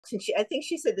talks, and I think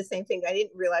she said the same thing. I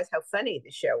didn't realize how funny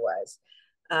the show was,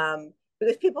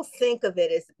 because people think of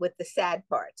it as with the sad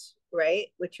parts, right,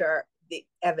 which are the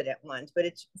evident ones, but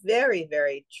it's very,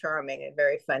 very charming and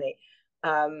very funny,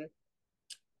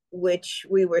 which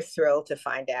we were thrilled to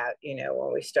find out,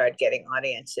 when we started getting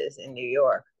audiences in New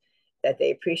York, that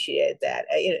they appreciated that.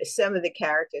 Some of the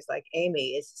characters, like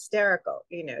Amy, is hysterical.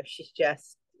 She's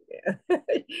just,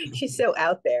 she's so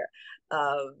out there.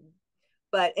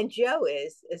 And Joe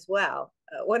is as well.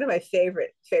 One of my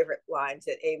favorite lines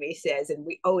that Amy says, and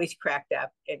we always cracked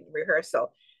up in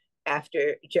rehearsal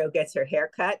after Joe gets her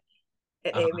hair cut,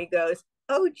 and Amy goes,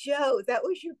 "Oh, Joe, that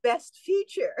was your best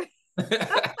feature."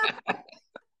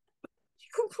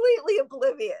 Completely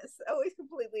oblivious, always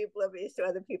completely oblivious to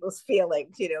other people's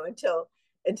feelings,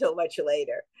 until much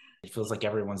later. It feels like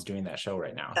everyone's doing that show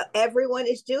right now. Everyone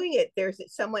is doing it. There's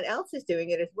someone else is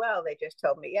doing it as well. They just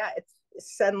told me, it's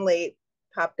suddenly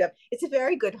popped up. It's a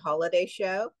very good holiday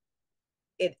show.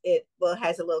 It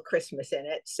has a little Christmas in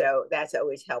it, so that's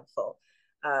always helpful.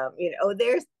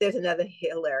 There's another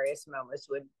hilarious moment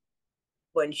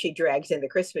when she drags in the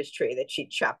Christmas tree that she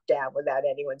chopped down without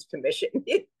anyone's permission.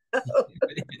 And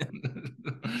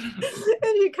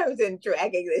she comes in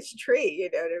dragging this tree,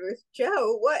 and it was,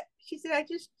 "Joe, what?" She said, "I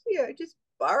just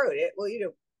borrowed it." Well,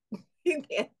 you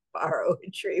can't borrow a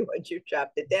tree once you've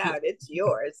chopped it down. It's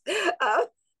yours.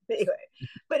 Anyway,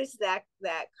 but it's that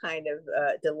kind of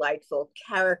delightful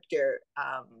character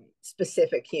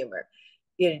specific humor.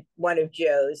 One of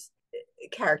Joe's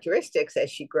characteristics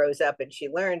as she grows up and she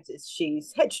learns is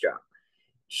she's headstrong.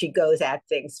 She goes at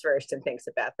things first and thinks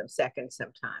about them second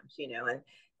sometimes, and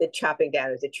the chopping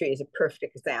down of the tree is a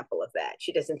perfect example of that.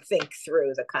 She doesn't think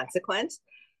through the consequence.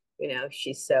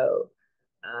 She's so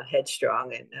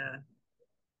headstrong and,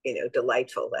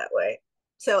 delightful that way.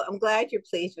 So I'm glad you're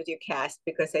pleased with your cast,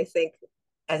 because I think,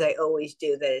 as I always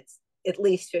do, that it's at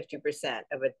least 50%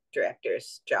 of a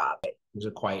director's job. There's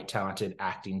a quite talented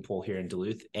acting pool here in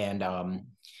Duluth. And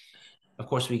of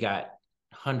course, we got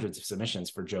hundreds of submissions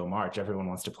for Joe March. Everyone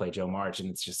wants to play Joe March, and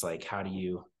it's just like, how do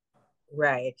you?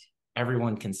 Right.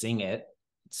 Everyone can sing it,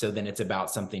 so then it's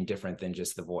about something different than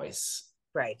just the voice.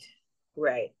 Right.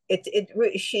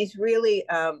 She's really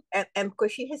and of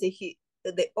course she has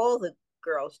all the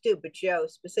girls do, but Joe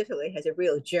specifically has a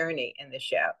real journey in the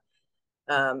show.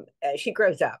 She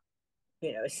grows up,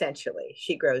 essentially.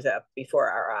 She grows up before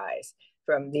our eyes,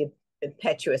 from the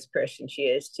impetuous person she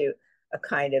is to a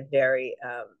kind of very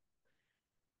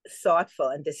thoughtful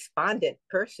and despondent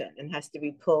person, and has to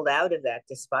be pulled out of that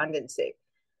despondency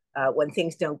when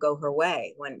things don't go her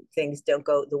way, when things don't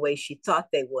go the way she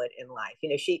thought they would in life.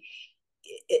 She,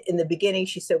 in the beginning,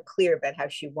 she's so clear about how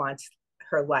she wants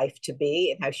her life to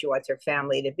be and how she wants her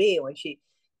family to be. And when she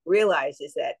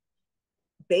realizes that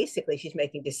basically she's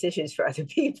making decisions for other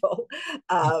people,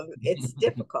 it's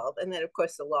difficult. And then, of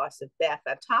course, the loss of Beth.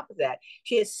 On top of that,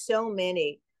 she has so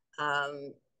many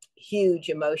huge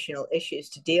emotional issues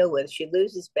to deal with. She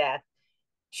loses Beth.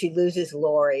 She loses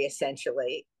Lori,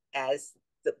 essentially, as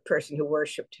the person who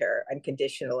worshipped her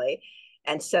unconditionally.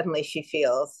 And suddenly she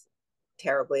feels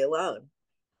terribly alone,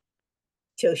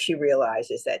 till she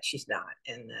realizes that she's not.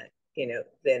 And that,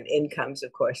 then in comes,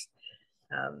 of course,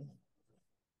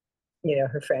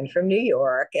 her friend from New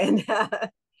York. And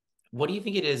what do you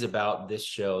think it is about this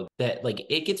show that, like,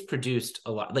 it gets produced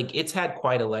a lot? Like, it's had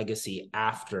quite a legacy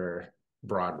after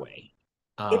Broadway.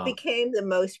 It became the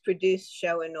most produced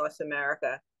show in North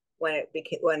America when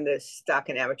the stock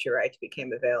and amateur rights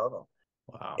became available.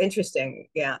 Wow. Interesting.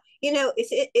 Yeah.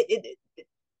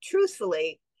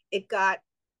 Truthfully, it got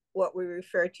what we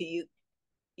refer to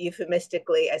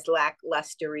euphemistically as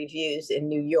lackluster reviews in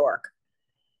New York.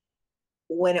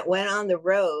 When it went on the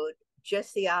road,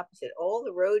 just the opposite. All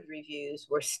the road reviews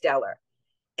were stellar.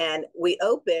 And we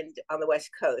opened on the West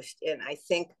Coast, and I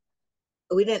think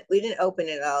we didn't open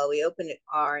it all. We opened in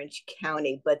Orange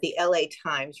County, but the LA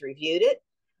Times reviewed it,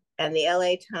 and the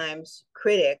LA Times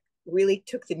critic really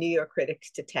took the New York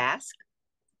critics to task.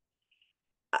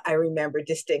 I remember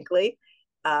distinctly,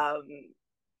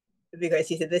 because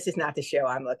he said, "This is not the show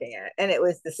I'm looking at," and it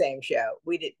was the same show.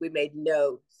 We made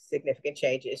no significant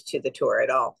changes to the tour at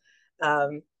all.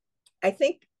 I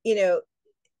think,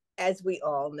 as we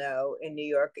all know, in New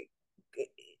York,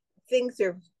 things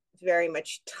are very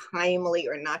much timely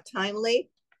or not timely.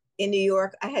 In New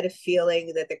York, I had a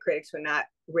feeling that the critics were not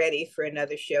ready for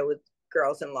another show with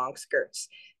girls in long skirts.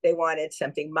 They wanted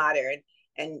something modern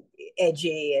and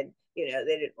edgy, and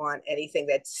they didn't want anything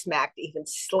that smacked even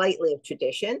slightly of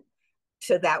tradition.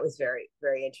 So that was very,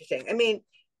 very interesting. I mean,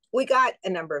 we got a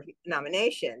number of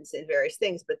nominations in various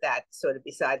things, but that's sort of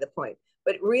beside the point.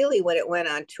 But really, when it went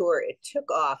on tour, it took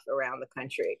off around the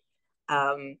country.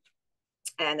 And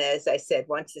as I said,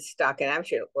 once the stock and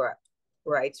amateur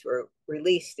rights were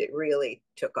released, it really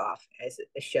took off as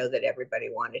a show that everybody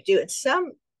wanted to do. And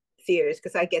some theaters,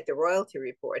 because I get the royalty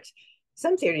reports,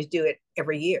 some theaters do it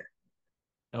every year.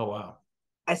 Oh, wow.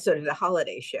 As sort of the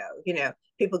holiday show,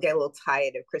 people get a little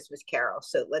tired of Christmas Carol,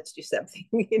 so let's do something,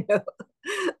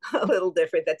 a little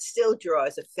different that still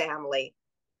draws a family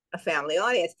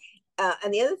audience.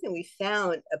 And the other thing we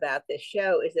found about this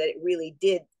show is that it really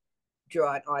did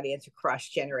draw an audience across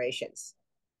generations,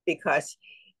 because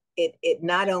it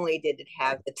not only did it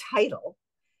have the title,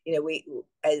 we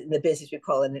in the business we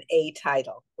call it an A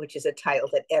title, which is a title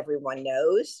that everyone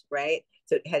knows, right?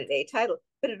 So it had an A title,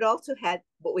 but it also had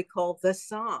what we call the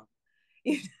song.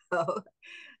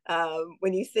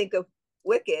 When you think of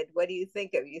Wicked, what do you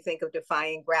think of? You think of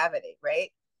Defying Gravity, right?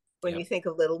 When you think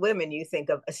of Little Women, you think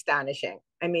of Astonishing.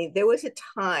 I mean, there was a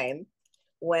time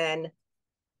when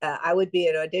I would be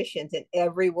at auditions and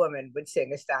every woman would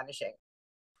sing Astonishing.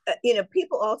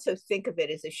 People also think of it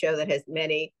as a show that has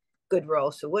many good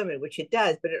roles for women, which it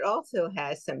does, but it also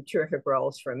has some terrific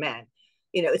roles for men.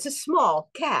 It's a small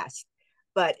cast,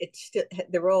 but it's still,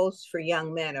 the roles for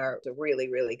young men are really,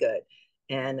 really good.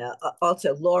 And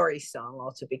also Laurie's song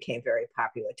also became very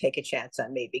popular. Take a Chance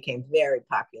on Me became very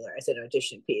popular as an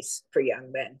audition piece for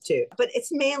young men too. But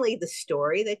it's mainly the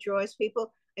story that draws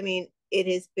people. I mean, it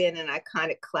has been an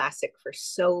iconic classic for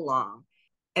so long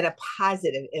and a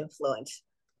positive influence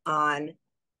on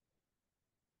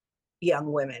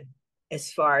young women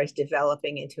as far as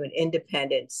developing into an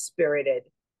independent, spirited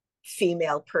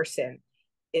female person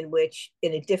in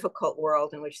a difficult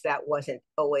world in which that wasn't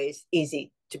always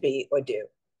easy to be or do.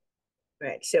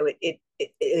 Right. So it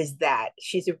is that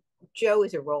Jo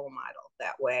is a role model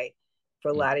that way for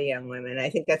a lot of young women. I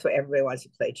think that's why everybody wants to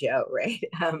play Jo, right?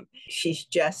 She's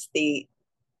just the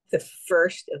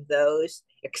first of those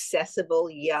accessible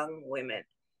young women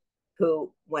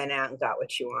who went out and got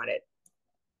what she wanted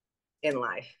in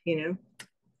life,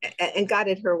 and got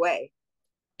it her way.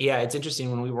 Yeah, it's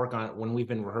interesting when we've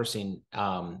been rehearsing,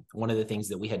 one of the things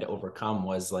that we had to overcome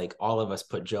was like all of us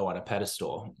put Jo on a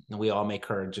pedestal and we all make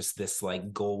her just this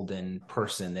like golden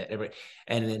person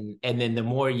and then the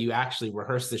more you actually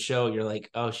rehearse the show, you're like,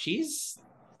 oh, she's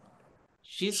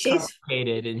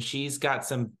complicated and she's got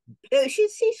some.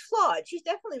 She's flawed. She's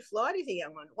definitely flawed as a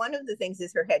young one. One of the things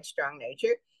is her headstrong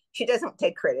nature. She doesn't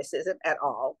take criticism at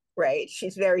all, right?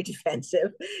 She's very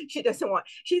defensive. She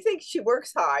thinks she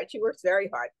works hard. She works very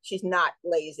hard. She's not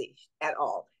lazy at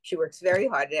all. She works very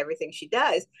hard at everything she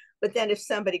does. But then if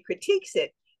somebody critiques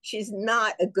it, she's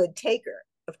not a good taker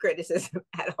of criticism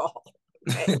at all.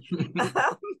 Right?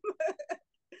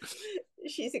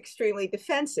 She's extremely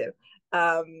defensive.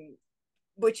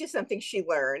 Which is something she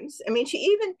learns. I mean,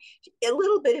 a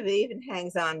little bit of it even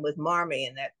hangs on with Marmee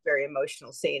in that very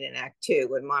emotional scene in Act 2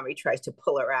 when Marmee tries to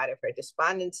pull her out of her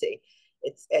despondency.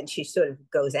 And she sort of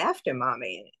goes after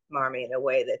Marmee in a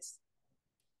way that's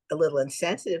a little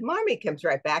insensitive. Marmee comes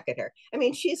right back at her. I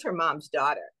mean, she's her mom's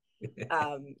daughter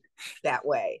that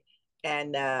way.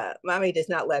 And Marmee does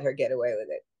not let her get away with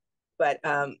it.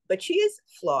 But she is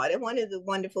flawed. And one of the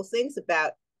wonderful things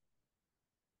about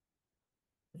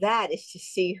that is to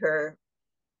see her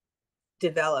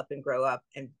develop and grow up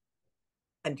and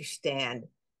understand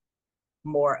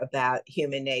more about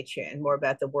human nature and more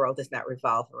about the world does not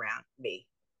revolve around me,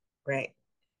 right?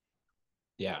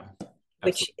 Yeah.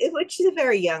 Which is a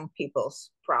very young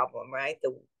people's problem, right?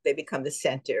 They become the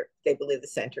center, they believe the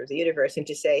center of the universe, and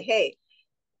to say, hey,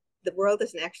 the world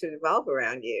doesn't actually revolve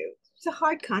around you. It's a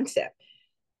hard concept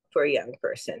for a young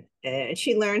person. And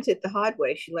she learns it the hard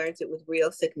way. She learns it with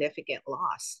real significant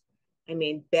loss. I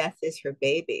mean, Beth is her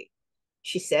baby.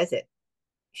 She says it.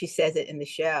 She says it in the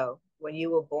show. When you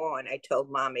were born, I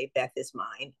told Mommy, Beth is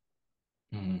mine.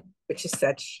 Mm-hmm. Which is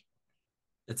such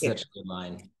a good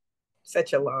line.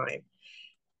 Such a line.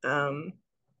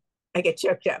 I get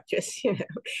choked up just,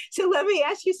 So let me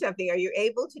ask you something. Are you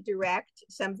able to direct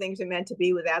Some Things Are Meant to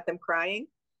Be without them crying?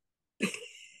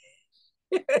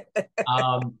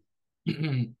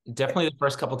 Definitely the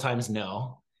first couple times,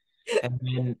 no. And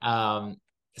then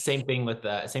same thing with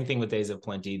Days of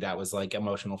Plenty. That was like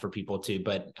emotional for people too.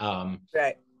 But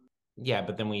right. Yeah,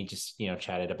 but then we just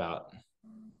chatted about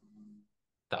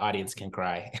the audience can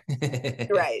cry.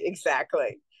 Right,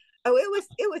 exactly. Oh,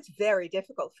 it was very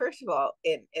difficult. First of all,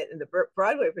 in the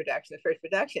Broadway production, the first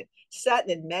production,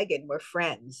 Sutton and Megan were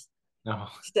friends.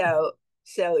 Oh.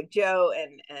 So Jo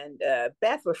and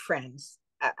Beth were friends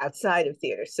outside of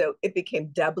theater. So it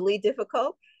became doubly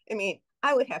difficult. I mean,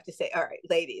 I would have to say, all right,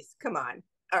 ladies, come on.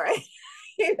 All right.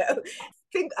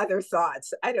 think other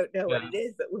thoughts. I don't know what it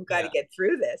is, but we've got to get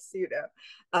through this,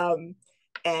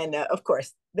 and of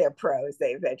course, they're pros.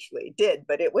 They eventually did,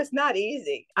 but it was not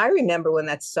easy. I remember when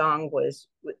that song was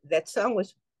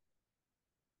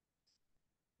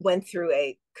went through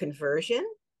a conversion.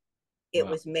 It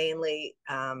was mainly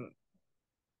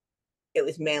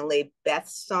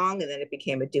Beth's song, and then it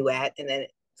became a duet, and then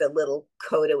the little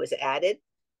coda was added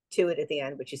to it at the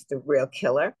end, which is the real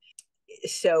killer.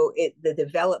 So the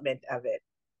development of it,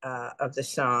 of the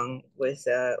song, was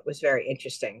very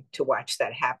interesting to watch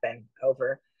that happen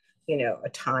over, a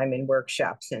time in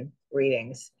workshops and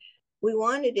readings. We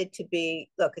wanted it to be,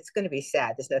 look, it's going to be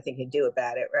sad. There's nothing you can do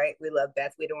about it, right? We love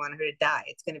Beth. We don't want her to die.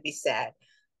 It's going to be sad.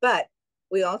 But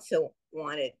we also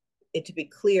wanted it to be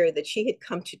clear that she had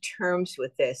come to terms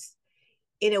with this.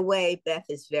 In a way, Beth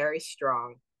is very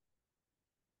strong.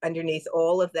 Underneath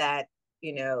all of that,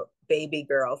 baby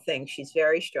girl thing, she's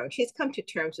very strong. She's come to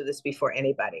terms with this before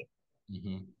anybody.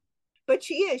 Mm-hmm. But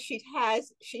she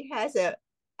has a,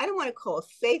 I don't want to call it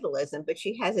fatalism, but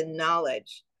she has a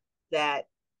knowledge that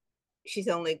she's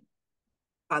only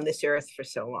on this earth for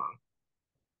so long.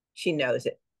 She knows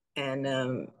it.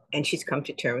 And she's come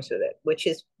to terms with it, which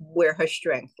is where her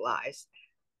strength lies.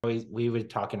 We would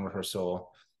talk in rehearsal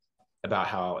about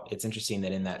how it's interesting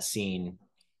that in that scene,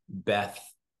 Beth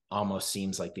almost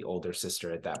seems like the older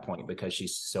sister at that point, because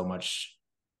she's so much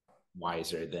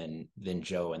wiser than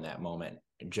Joe in that moment.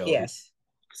 Joe, yes,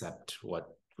 accept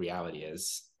what reality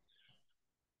is.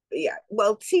 Yeah.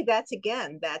 Well, see, that's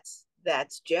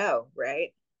Joe,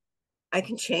 right? I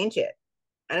can change it.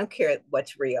 I don't care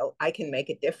what's real. I can make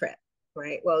it different,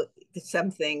 right? Well,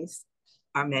 some things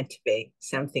are meant to be.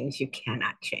 Some things you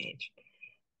cannot change.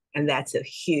 And that's a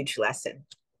huge lesson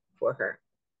for her.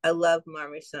 I love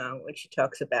Marmie's song when she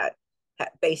talks about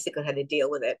basically how to deal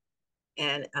with it.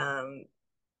 And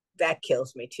that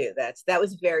kills me too. That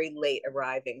was very late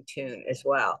arriving tune as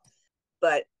well.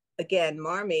 But again,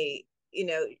 Marmie,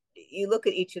 you look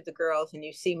at each of the girls and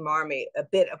you see Marmie, a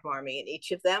bit of Marmie in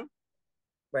each of them,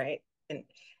 right?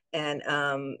 And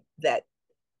that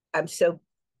I'm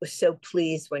was so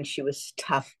pleased when she was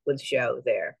tough with Joe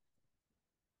there,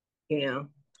 Yeah.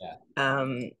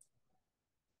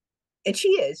 And she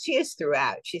is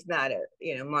throughout. She's not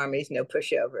Marmie's no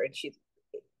pushover, and she's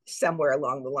somewhere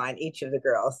along the line, each of the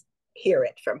girls hear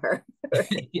it from her,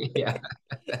 right? Yeah,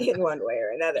 in one way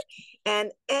or another.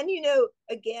 And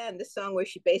again, the song where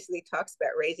she basically talks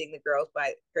about raising the girls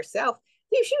by herself.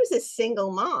 She was a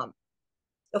single mom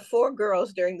of 4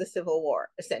 girls during the Civil War,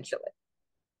 essentially.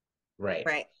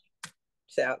 Right.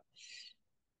 So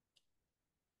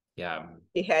yeah,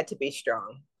 she had to be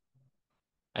strong.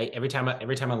 Every time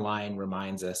a line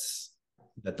reminds us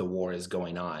that the war is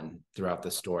going on throughout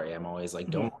the story, I'm always like,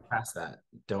 don't pass that.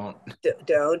 Don't look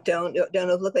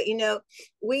like,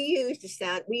 we use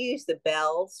the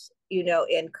bells, in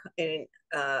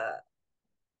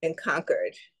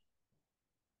Concord.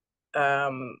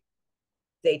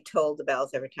 They tolled the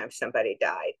bells every time somebody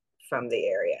died from the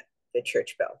area. The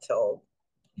church bell tolled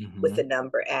with the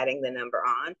number, adding the number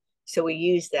on. So we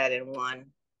use that in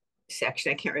one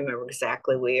section. I can't remember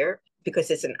exactly where,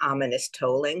 because it's an ominous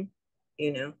tolling,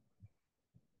 Yeah.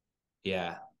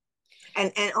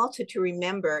 And also to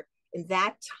remember, in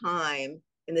that time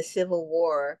in the Civil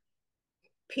War,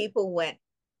 people went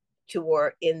to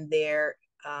war in their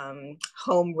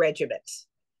home regiments.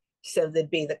 So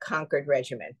there'd be the Concord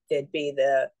Regiment, there'd be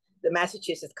the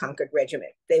Massachusetts Concord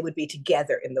Regiment. They would be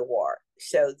together in the war,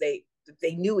 so they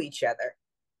knew each other,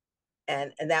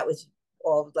 and that was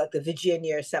all like the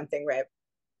Virginia or something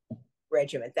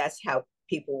regiment. That's how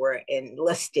people were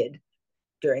enlisted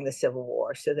during the Civil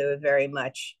War. So they were very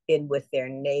much in with their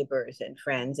neighbors and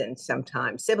friends and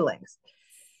sometimes siblings.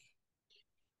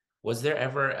 Was there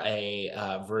ever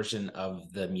a version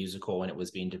of the musical when it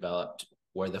was being developed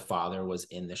where the father was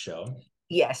in the show?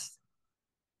 Yes.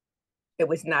 It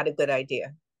was not a good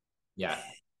idea. Yeah.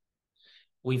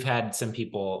 We've had some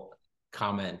people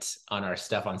comment on our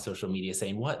stuff on social media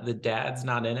saying, what, the dad's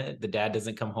not in it? The dad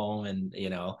doesn't come home and,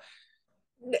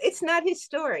 It's not his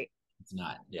story. It's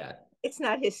not, yeah. It's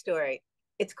not his story.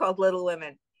 It's called Little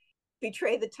Women.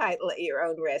 Betray the title at your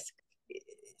own risk.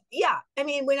 Yeah, I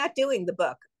mean, we're not doing the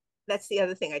book. That's the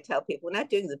other thing I tell people. We're not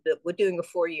doing the book. We're doing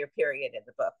a 4-year period in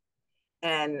the book.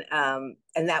 And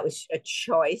that was a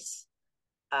choice,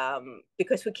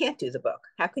 because we can't do the book.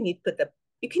 How can you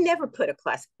you can never put a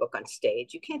classic book on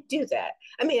stage. You can't do that.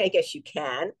 I mean, I guess you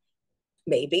can,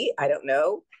 maybe, I don't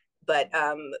know. But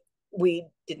we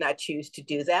did not choose to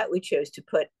do that. We chose to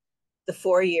put the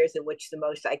 4 years in which the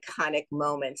most iconic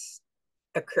moments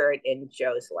occurred in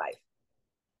Joe's life.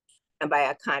 And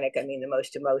by iconic, I mean the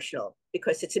most emotional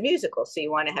because it's a musical. So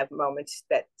you want to have moments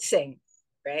that sing,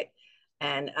 right?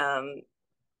 And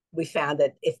we found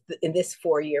that if in this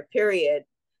 4-year period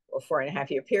or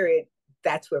 4.5-year period,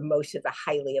 that's where most of the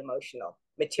highly emotional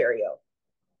material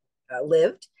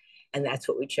lived. And that's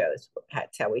what we chose.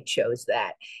 That's how we chose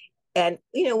that. And,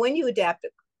 you know, when you adapt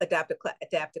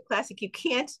a classic, you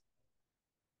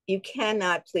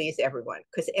cannot please everyone,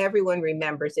 because everyone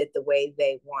remembers it the way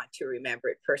they want to remember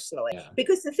it personally. Yeah.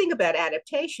 Because the thing about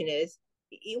adaptation is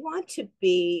you want to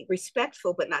be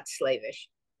respectful, but not slavish.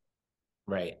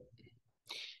 Right.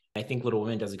 I think Little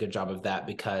Women does a good job of that,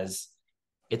 because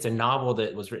it's a novel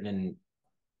that was written in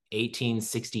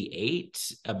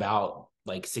 1868, about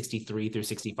like 63 through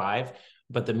 65,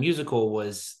 but the musical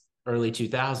was early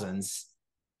 2000s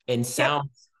and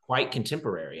sounds quite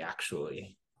contemporary,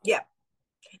 actually. Yeah.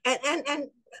 And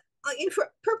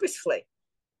purposefully,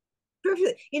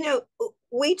 you know,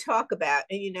 we talk about,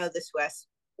 and you know this, Wes,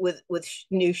 with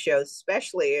new shows,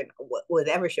 especially, and with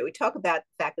every show, we talk about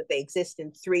the fact that they exist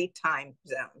in 3 time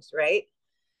zones, right?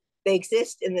 They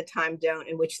exist in the time zone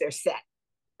in which they're set.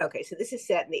 Okay, so this is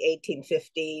set in the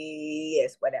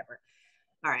 1850s, whatever.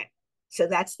 All right, so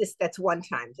that's one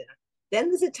time zone. Then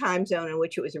there's a time zone in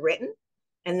which it was written,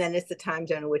 and then it's the time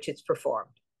zone in which it's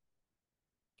performed.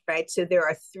 Right, so there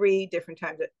are 3 different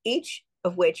times, each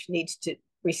of which needs to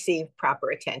receive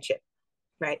proper attention.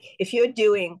 Right, if you're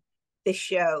doing the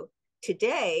show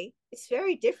today, it's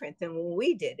very different than when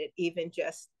we did it. Even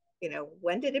just, you know,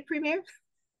 when did it premiere?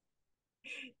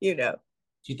 You know,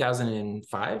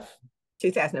 2005.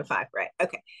 2005, right?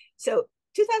 Okay, so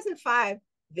 2005,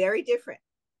 very different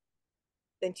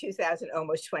than 2000,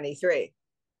 almost 23.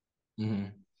 Mm-hmm.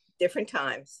 Different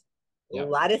times. Yep. A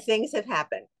lot of things have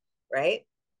happened, right?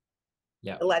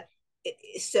 Yeah.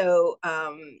 So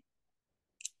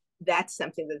that's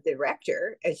something that the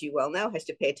director, as you well know, has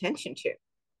to pay attention to.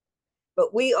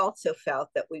 But we also felt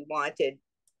that we wanted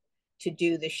to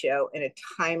do the show in a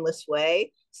timeless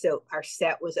way. So our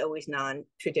set was always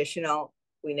non-traditional.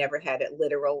 We never had a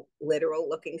literal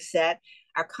looking set.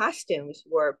 Our costumes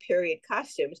were period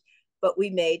costumes, but we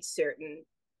made certain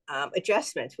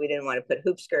adjustments. We didn't want to put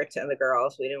hoop skirts on the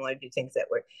girls. We didn't want to do things that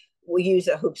were, we use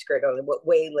a hoop skirt only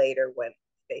way later when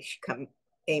they come,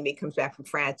 Amy comes back from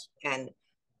France, and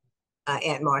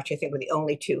Aunt March, I think, were the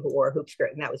only 2 who wore a hoop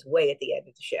skirt, and that was way at the end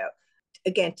of the show.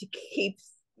 Again,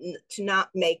 to not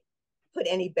put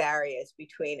any barriers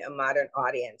between a modern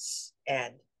audience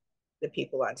and the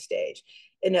people on stage.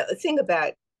 And the thing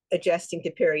about adjusting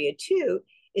to period too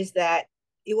is that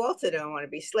you also don't want to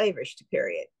be slavish to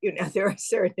period. You know, there are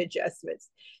certain adjustments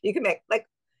you can make, like,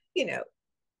 you know,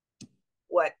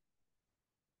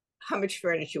 how much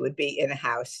furniture would be in a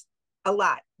house? A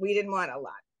lot. We didn't want a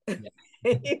lot.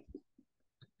 Yeah.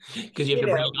 Because you have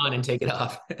to bring it on and take it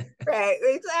off. Right,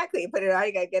 exactly. You put it on,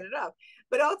 you got to get it off.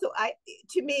 But also,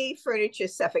 to me, furniture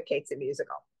suffocates a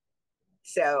musical.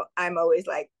 So I'm always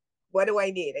like, what do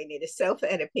I need? I need a sofa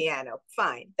and a piano.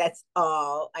 Fine, that's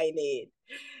all I need.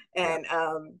 And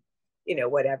you know,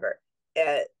 whatever.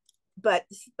 But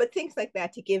things like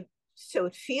that to give, so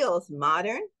it feels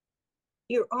modern.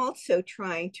 You're also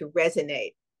trying to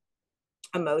resonate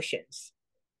emotions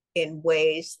in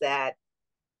ways that,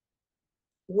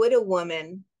 would a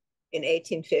woman in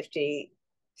 1850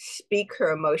 speak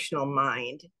her emotional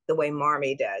mind the way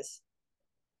Marmee does?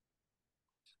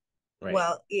 Right.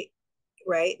 Well,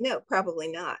 right? No,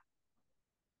 probably not.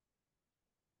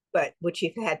 But would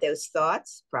she have had those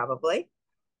thoughts? Probably.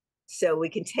 So we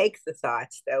can take the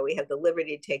thoughts, though. We have the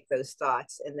liberty to take those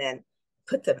thoughts and then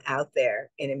put them out there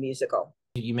in a musical.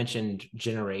 You mentioned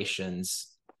generations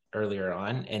earlier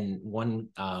on, and one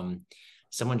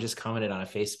someone just commented on a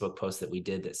Facebook post that we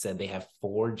did that said they have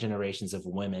 4 generations of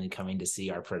women coming to see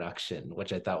our production,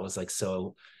 which I thought was like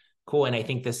so cool. And I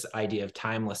think this idea of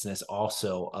timelessness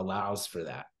also allows for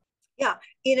that. Yeah,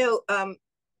 you know,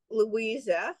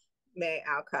 Louisa May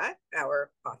Alcott,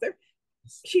 our author,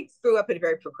 she grew up in a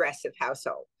very progressive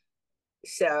household.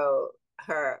 So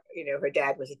her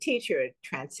dad was a teacher, a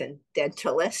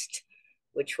transcendentalist,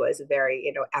 which was a very,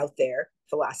 you know, out there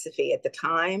philosophy at the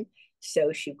time.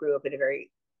 So she grew up in a very,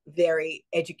 very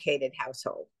educated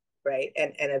household, right?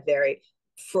 And a very,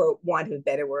 for want of a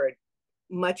better word,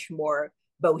 much more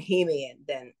bohemian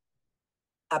than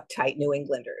uptight New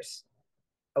Englanders.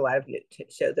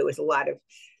 So there was a lot of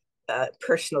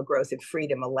personal growth and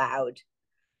freedom allowed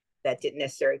that didn't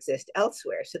necessarily exist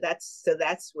elsewhere. So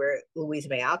that's where Louisa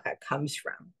May Alcott comes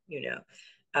from, you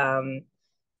know,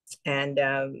 and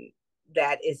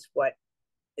that is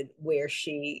where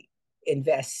she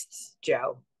invests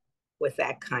Jo, with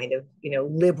that kind of, you know,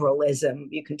 liberalism.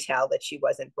 You can tell that she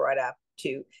wasn't brought up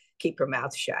to keep her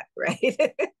mouth shut,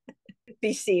 right?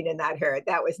 Be seen and not heard.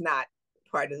 That was not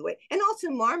part of the way. And also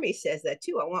Marmee says that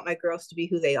too. I want my girls to be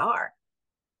who they are.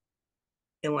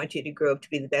 I want you to grow up to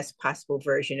be the best possible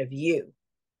version of you.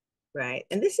 Right.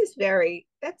 And this is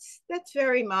that's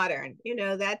very modern.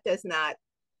 That does not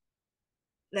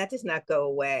go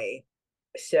away.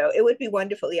 So it would be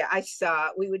wonderful. Yeah,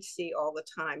 we would see all the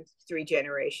time 3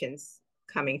 generations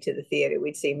coming to the theater.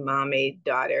 We'd see mommy,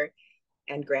 daughter,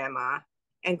 and grandma,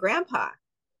 and grandpa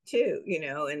too,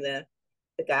 and the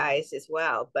guys as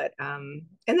well. But and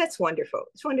that's wonderful.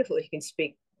 It's wonderful if you can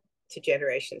speak to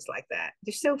generations like that.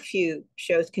 There's so few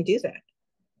shows can do that.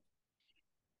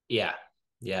 Yeah.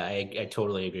 I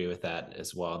totally agree with that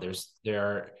as well. There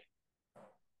are,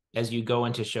 as you go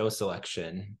into show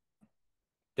selection,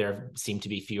 there seem to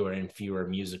be fewer and fewer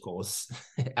musicals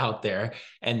out there.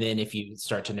 And then if you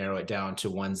start to narrow it down to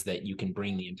ones that you can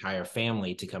bring the entire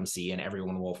family to come see and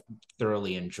everyone will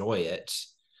thoroughly enjoy it,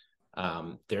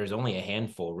 there's only a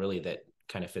handful really that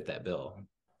kind of fit that bill.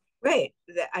 Right.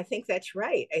 I think that's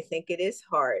right. I think it is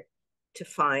hard to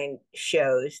find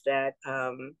shows that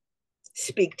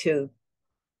speak to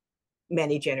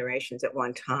many generations at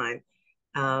one time,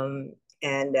 um,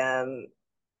 and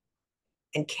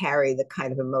carry the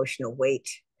kind of emotional weight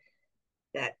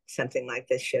that something like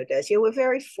this show does. We're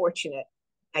very fortunate,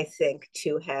 I think,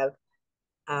 to have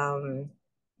been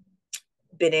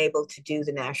able to do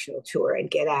the national tour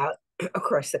and get out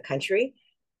across the country,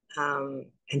 and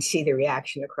see the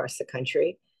reaction across the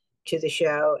country to the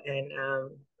show,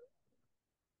 and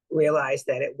realize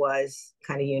that it was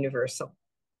kind of universal.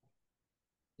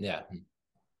 Yeah.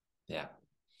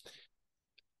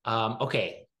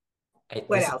 Okay.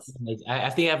 What else? I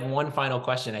think I have one final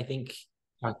question. I think,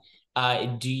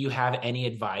 do you have any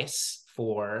advice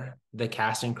for the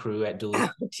cast and crew at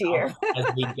Duluth as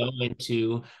we go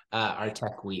into our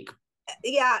tech week?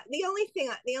 Yeah, the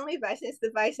only advice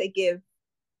I give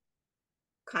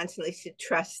constantly is to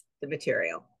trust the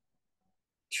material.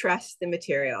 Trust the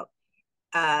material.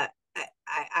 I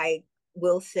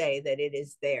will say that it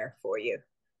is there for you.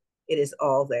 It is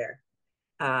all there.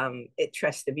 It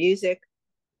trusts the music,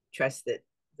 trust the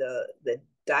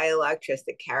dialogue, trust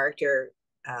the character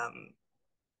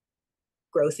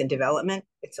growth and development.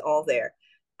 It's all there.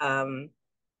 And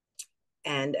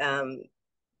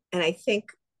I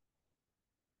think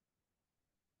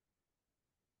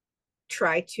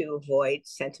try to avoid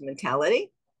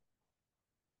sentimentality.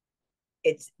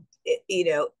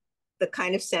 The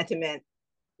kind of sentiment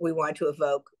we want to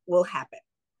evoke will happen.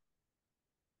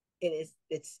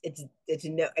 It's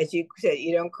no, as you said,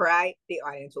 you don't cry, the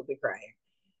audience will be crying.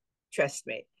 Trust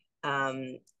me.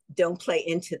 Don't play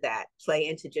into that. Play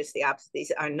into just the opposite.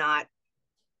 These are not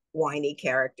whiny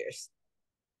characters.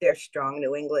 They're strong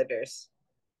New Englanders,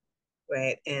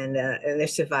 right? And they're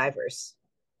survivors.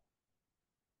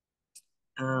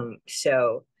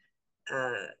 So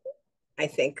I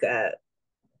think,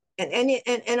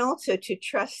 and also to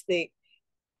trust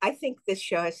I think this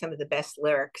show has some of the best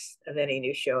lyrics of any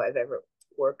new show I've ever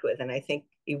worked with. And I think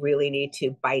you really need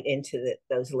to bite into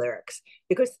those lyrics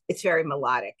because it's very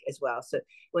melodic as well. So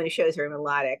when a show is very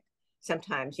melodic,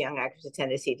 sometimes young actors have a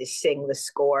tendency to sing the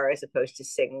score as opposed to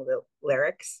sing the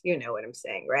lyrics. You know what I'm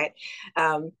saying, right?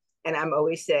 And I'm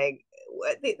always saying,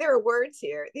 there are words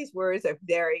here. These words are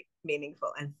very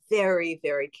meaningful and very,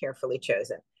 very carefully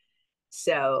chosen.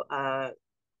 So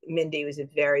Mindy was a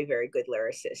very, very good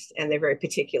lyricist, and they're very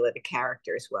particular to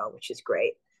character as well, which is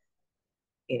great.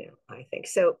 I think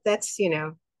so. That's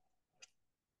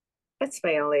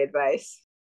my only advice.